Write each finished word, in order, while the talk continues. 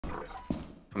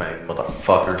Come on,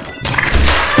 motherfucker.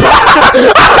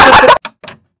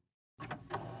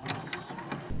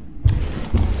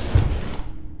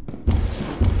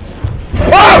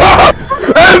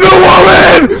 And the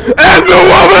woman! And the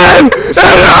woman!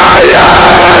 And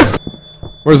yes!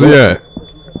 Where's he at?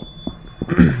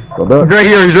 Right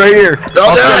here, he's right here.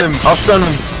 I'll stun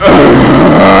him.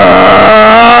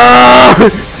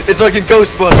 It's like a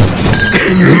Ghostbusters.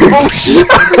 Oh shit!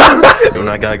 And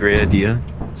I got a great idea.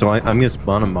 So I'm gonna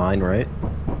spawn a mine, right?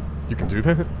 You can do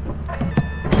that?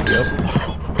 Yep.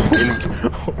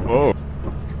 Oh.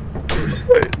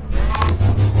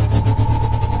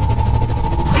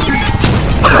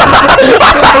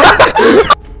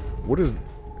 What is?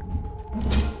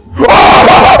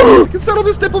 Oh! We can settle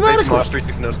this diplomatically.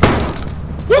 3-6 no scope.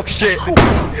 Oh shit!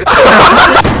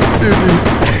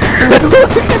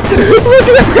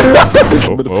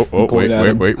 Oh, wait. Do you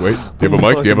have a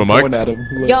mic? Do you have a mic?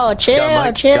 Yo,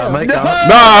 chill, chill.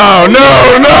 No!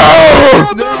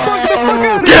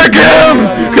 Kick him!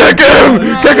 Kick him!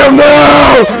 Kick him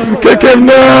now! Kick him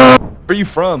now! Where are you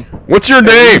from? What's your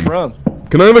name?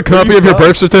 Can I have a copy of your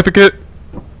birth certificate?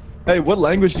 Hey, what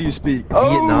language do you speak?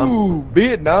 Vietnam. Oh,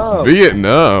 Vietnam.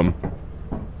 Vietnam.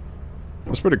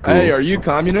 That's pretty cool. Hey, are you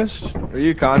communist? Are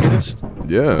you communist?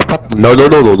 Yeah. No. No.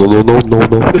 Is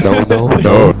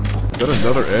that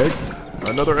another egg?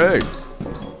 Another egg.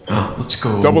 Let's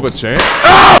go. Double the chance.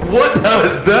 Ah! What the hell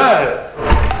is that?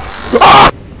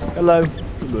 Ah! Hello.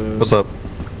 What's up?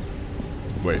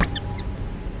 Wait,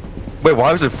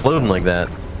 why was it floating like that?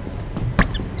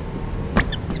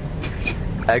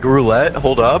 Egg roulette?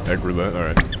 Hold up. egg roulette. All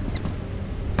right.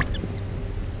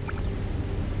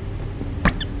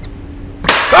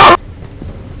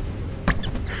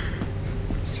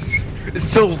 It's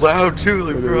so loud too,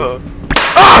 like, bro.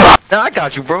 Ah! I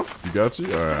got you, bro. You got you?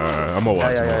 All right. I'm gonna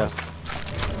watch. Yeah.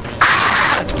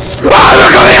 Ah,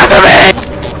 they're coming after me!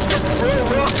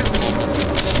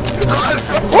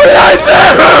 What did I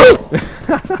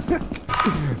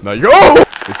do? Now you go!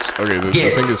 It's okay. The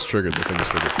thing is triggered. The thing is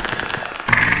triggered.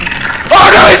 Oh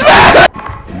no, he's back!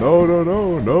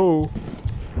 No.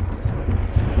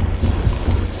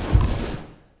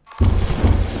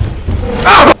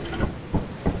 Ah!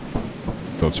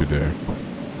 Don't you dare.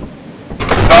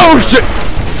 Oh shit!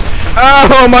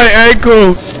 Oh, my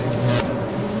ankles!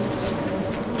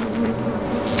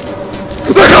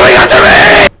 They're coming after me!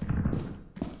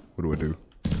 What do I do?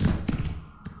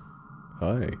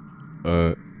 Hi.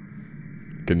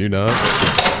 Can you not?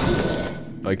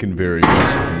 I can very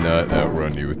much not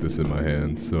outrun you with this in my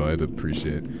hand, so I'd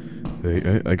appreciate.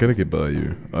 Hey, I gotta get by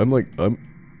you.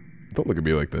 Don't look at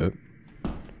me like that.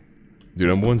 Dude,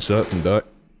 I'm one shot from die.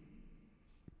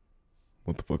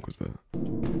 What the fuck was that?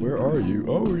 Where are you?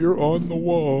 Oh, you're on the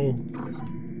wall.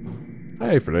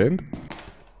 Hi, friend.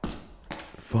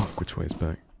 Fuck, which way is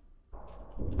back?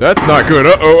 That's not good.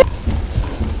 Uh-oh.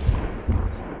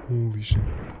 Holy shit.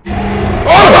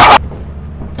 Oh!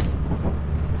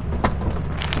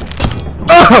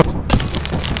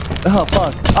 Oh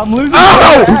fuck! I'm losing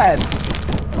Ow! so bad.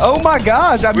 Oh my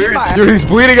gosh! I'm in my. Dude, he's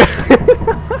bleeding.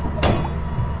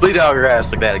 Bleed out your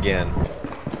ass like that again.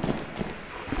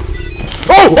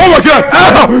 Oh! Oh my god!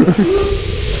 Ow!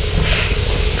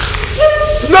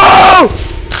 No!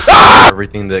 Ah!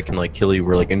 Everything that can like kill you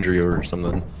or like injure you or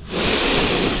something.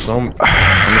 So I'm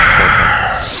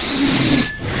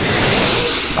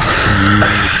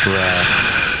deep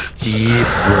breaths. Deep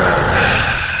breaths.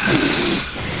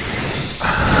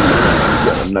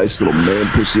 Got a nice little man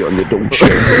pussy on you, don't you?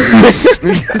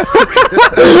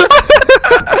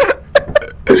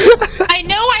 I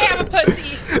know I have a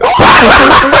pussy.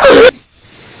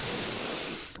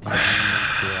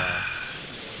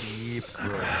 Deep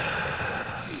breaths.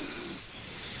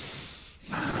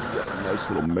 Got a nice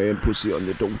little man pussy on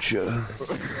you, don't you?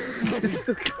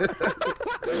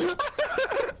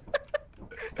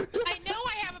 I know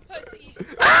I have a pussy.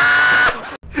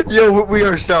 Yo, we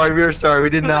are sorry. We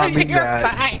did not mean You're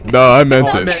that. fine. No, I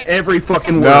meant it. Every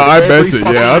fucking word. No, I meant every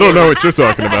it. Yeah, I don't know what you're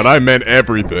talking about. I meant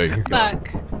everything. Look,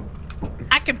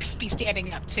 I could be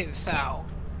standing up too, so.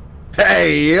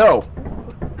 Hey, yo.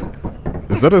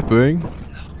 Is that a thing?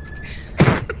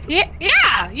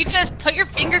 Yeah, you just put your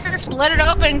fingers and split it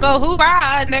open and go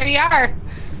hoorah, and there you are.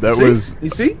 That See? was. You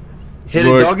see? Hit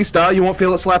Look. it doggy style, you won't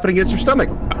feel it slapping against your stomach.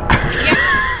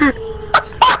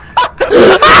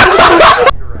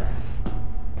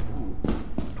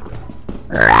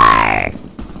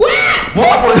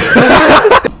 What was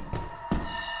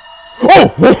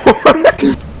Oh!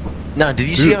 Now, did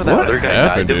you see how that what other guy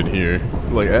happened died? in here?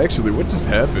 Like, actually, what just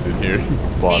happened in here?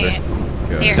 Water.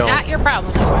 They're Don't. not your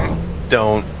problem anymore.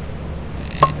 Don't.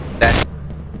 That.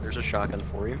 Here's a shotgun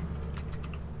for you.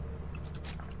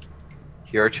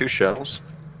 Here are 2 shells.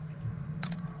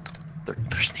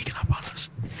 They're sneaking up on us.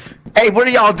 Hey, what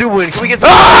are y'all doing? Can we get some?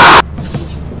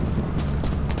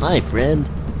 Hi, friend.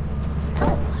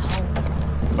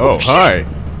 Oh, hi.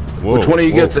 Whoa, Which one of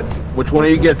you gets it? Which one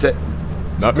of you gets it?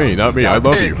 Not me, not me. I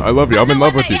love you. I love you. I'm in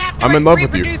love with you. I'm in love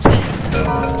with you.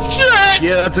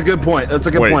 Yeah, that's a good point. That's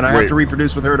a good point. I have to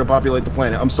reproduce with her to populate the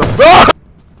planet. I'm sorry.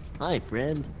 Hi,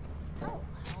 friend.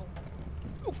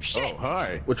 Oh, shit. Oh,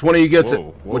 hi. Which one of you gets it?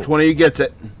 Whoa. Which one of you gets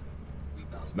it?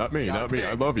 Not me, not me.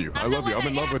 I love you. I love you. I'm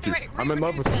in love with you. I'm in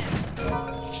love with you.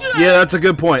 Yeah, that's a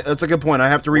good point. That's a good point. I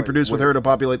have to reproduce with her to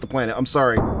populate the planet. I'm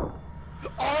sorry.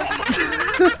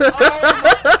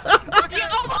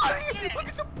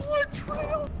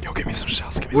 Yo, give me some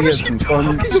shells. Give We me had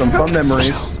some some fun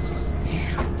memories.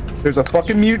 There's a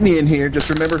fucking mutiny in here. Just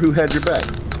remember who had your back.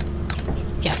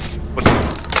 Yes.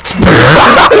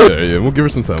 Yeah, we'll give her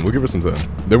some time. We'll give her some time.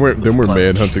 Then we're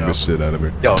manhunting the shit out of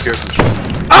her. Yo, here's some shit.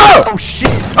 Oh shit!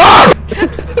 Oh!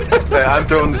 Hey, I'm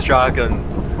throwing the shotgun.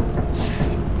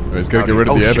 Alright, he's gotta get rid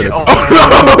of the evidence. Oh,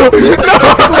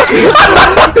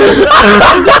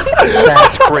 no!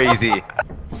 That's crazy.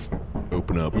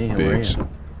 Open up, bitch.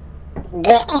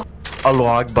 A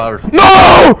log bar.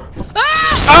 No!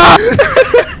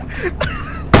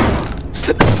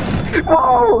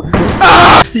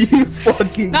 You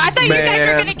fucking No, I thought you guys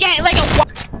were gonna get like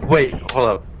a. Wait, hold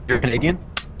up. You're Canadian?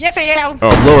 Yes, I am. Oh,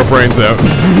 blow her brains out.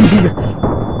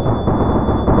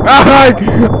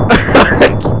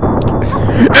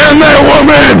 And that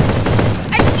woman!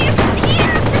 I can't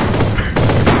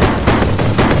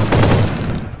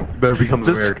You better become Is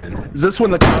this- American. Is this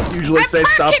when the cops usually say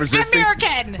stop I'm resisting?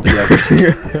 American.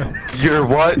 You're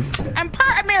what? I'm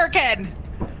part American.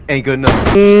 Ain't good enough.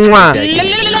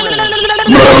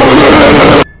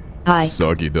 Hi.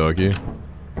 Soggy doggy.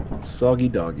 soggy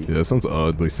doggy. Yeah, that sounds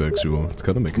oddly sexual. It's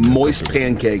kind of making me Moist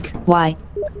uncomfortable. pancake. Why?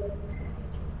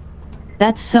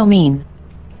 That's so mean.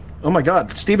 Oh my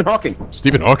god, Stephen Hawking.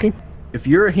 Stephen Hawking? If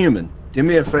you're a human, do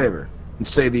me a favor and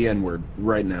say the N-word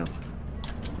right now.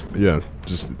 Yeah,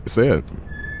 just say it.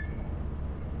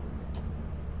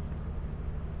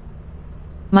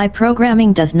 My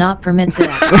programming does not permit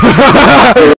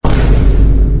that.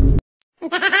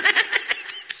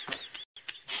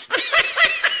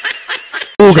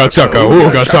 Ooga chaka,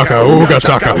 ooga chaka, ooga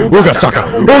chaka, ooga chaka,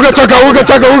 ooga chaka, ooga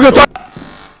chaka, ooga chaka.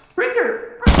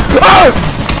 Oh!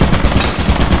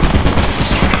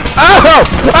 Ow!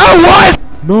 Ow! What?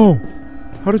 No.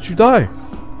 How did you die?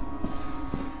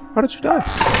 How did you die?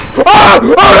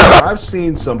 Oh! Oh! I've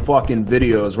seen some fucking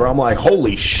videos where I'm like,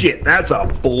 holy shit, that's a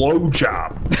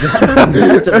blowjob.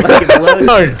 I'm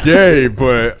not gay,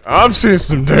 but I've seen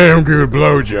some damn good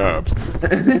blowjobs.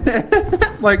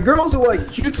 Like, girls are like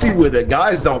cutesy with it.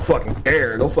 Guys don't fucking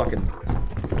care. They'll fucking...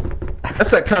 That's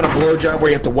that kind of blowjob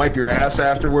where you have to wipe your ass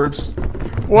afterwards.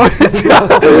 What?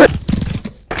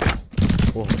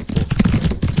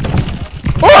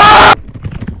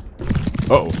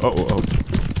 Oh, oh, oh.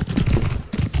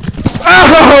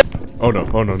 Ah! Oh no,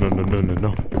 oh no, no, no, no, no,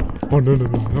 no. Oh no, no,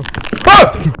 no, no.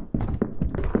 Ah!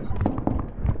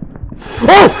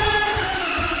 Oh!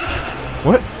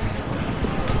 What?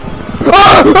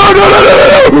 Ah! Oh no, no, no,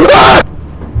 no, no! Ah!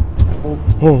 Oh,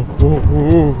 oh,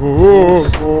 oh,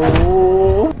 oh,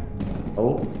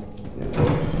 oh.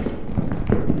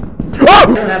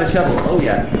 I don't have a shovel. Oh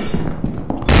yeah.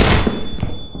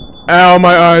 Ow,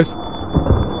 my eyes.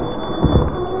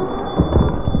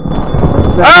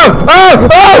 Ow! Ow!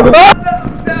 Ow! Ow!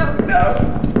 No.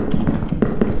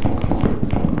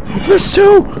 There's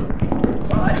two!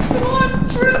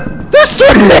 There's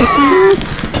three!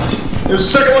 There's a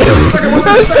second one, there's a second one,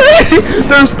 There's three!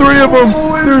 There's three of them!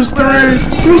 There's three!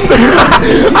 There's three!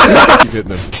 Keep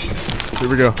hitting them. Here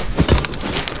we go.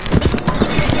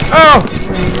 Oh!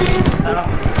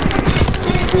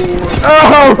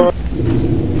 Oh!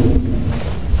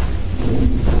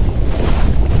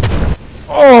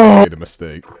 Oh! Made a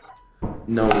mistake.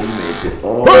 No, we made it.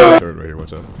 Oh. Third right here,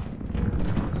 watch out.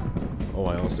 Oh,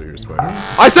 I also hear a spider.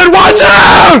 I said watch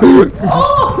out!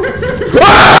 Oh!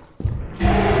 Ah!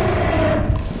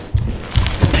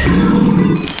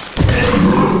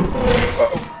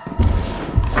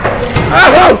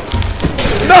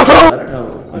 No! I don't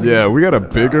know. Yeah, we got a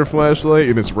bigger flashlight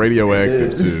and it's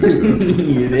radioactive too, so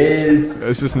It is.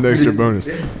 it's just an extra bonus.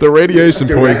 The radiation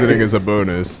poisoning is a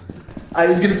bonus. I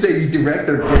was gonna say you direct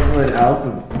our gamma and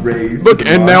alpha rays. Look,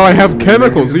 and now I have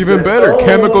chemicals, even better.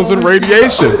 Chemicals and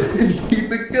radiation.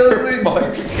 Keep it going.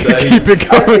 Keep it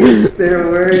going. They're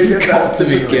worried about to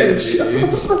be getting shot.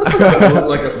 Look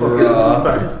like a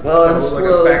fucking Well, it's like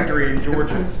slow. a factory in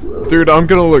Georgia. Dude, I'm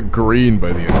gonna look green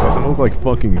by the end of this. I'm gonna look like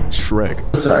fucking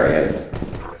Shrek. Sorry, I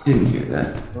didn't hear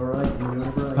that.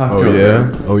 Oh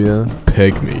yeah? Oh yeah?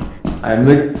 Peg me.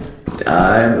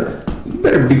 You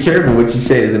better be careful what you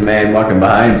say to the man walking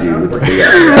behind you with the big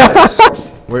ass.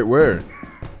 Wait, where?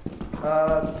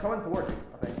 Coming towards you,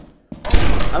 I think.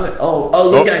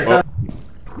 Look at that.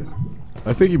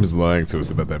 I think he was lying to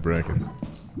us about that bracket.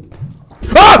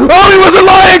 Ah! Oh, he wasn't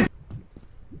lying!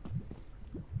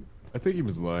 I think he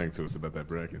was lying to us about that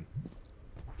bracket.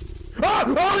 Ah!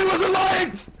 Oh, he wasn't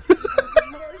lying!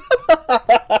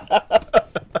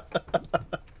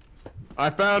 I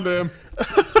found him!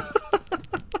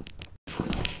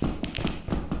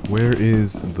 Where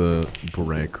is the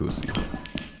Brancusi?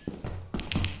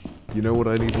 You know what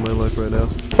I need in my life right now?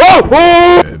 Oh!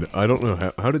 Oh! And I don't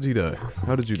know how did he die?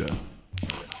 How did you die?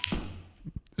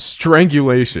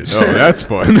 Strangulation. Oh, that's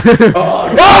fun.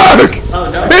 Oh, no!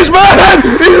 He's mad!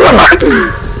 He's mad!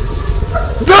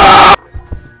 No!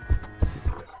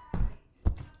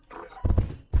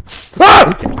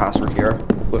 Ah! Password here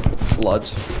with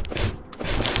bloods.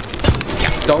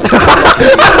 Don't.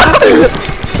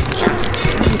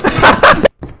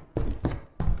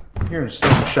 You're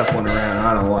still shuffling around.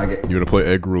 I don't like it. You wanna play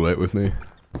egg roulette with me?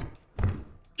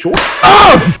 Sure.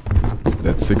 Oh!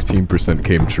 That 16%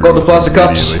 came true. Roll the plastic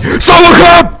cups. Solo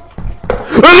cup!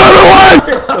 Another one!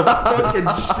 The fucking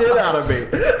shit out of me.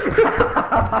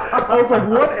 I was like,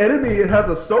 what enemy has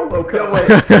a solo cup?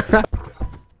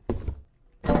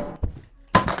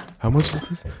 How much is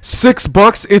this?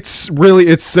 $6? It's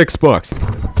 $6.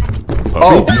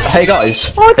 Oh, hey guys.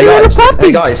 Hey guys.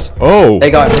 Hey guys. Oh.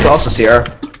 Hey guys, Cross is here.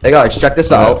 Hey guys, check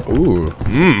this out. Ooh.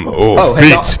 Oh,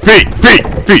 hey,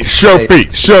 feet, show Hey.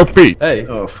 feet, show feet. Hey.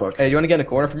 Oh, fuck. Hey, you wanna get in a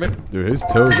corner for me? Dude, his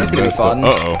toes This are is gonna be messed up. fun.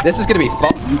 Uh-oh. This is gonna be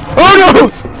fun.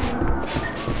 Oh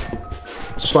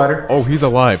no! Spider. Oh, he's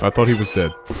alive. I thought he was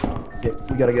dead. Yeah,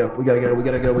 we gotta go. We gotta go. We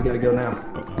gotta go. We gotta go now.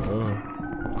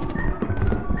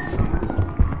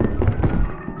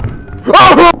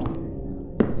 Oh!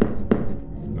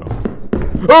 No.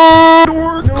 Oh!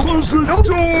 Door! Close the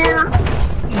door!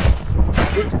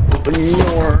 Open the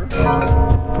door.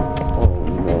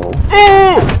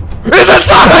 Oh! He's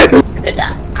inside!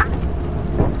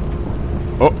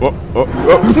 Oh,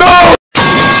 no!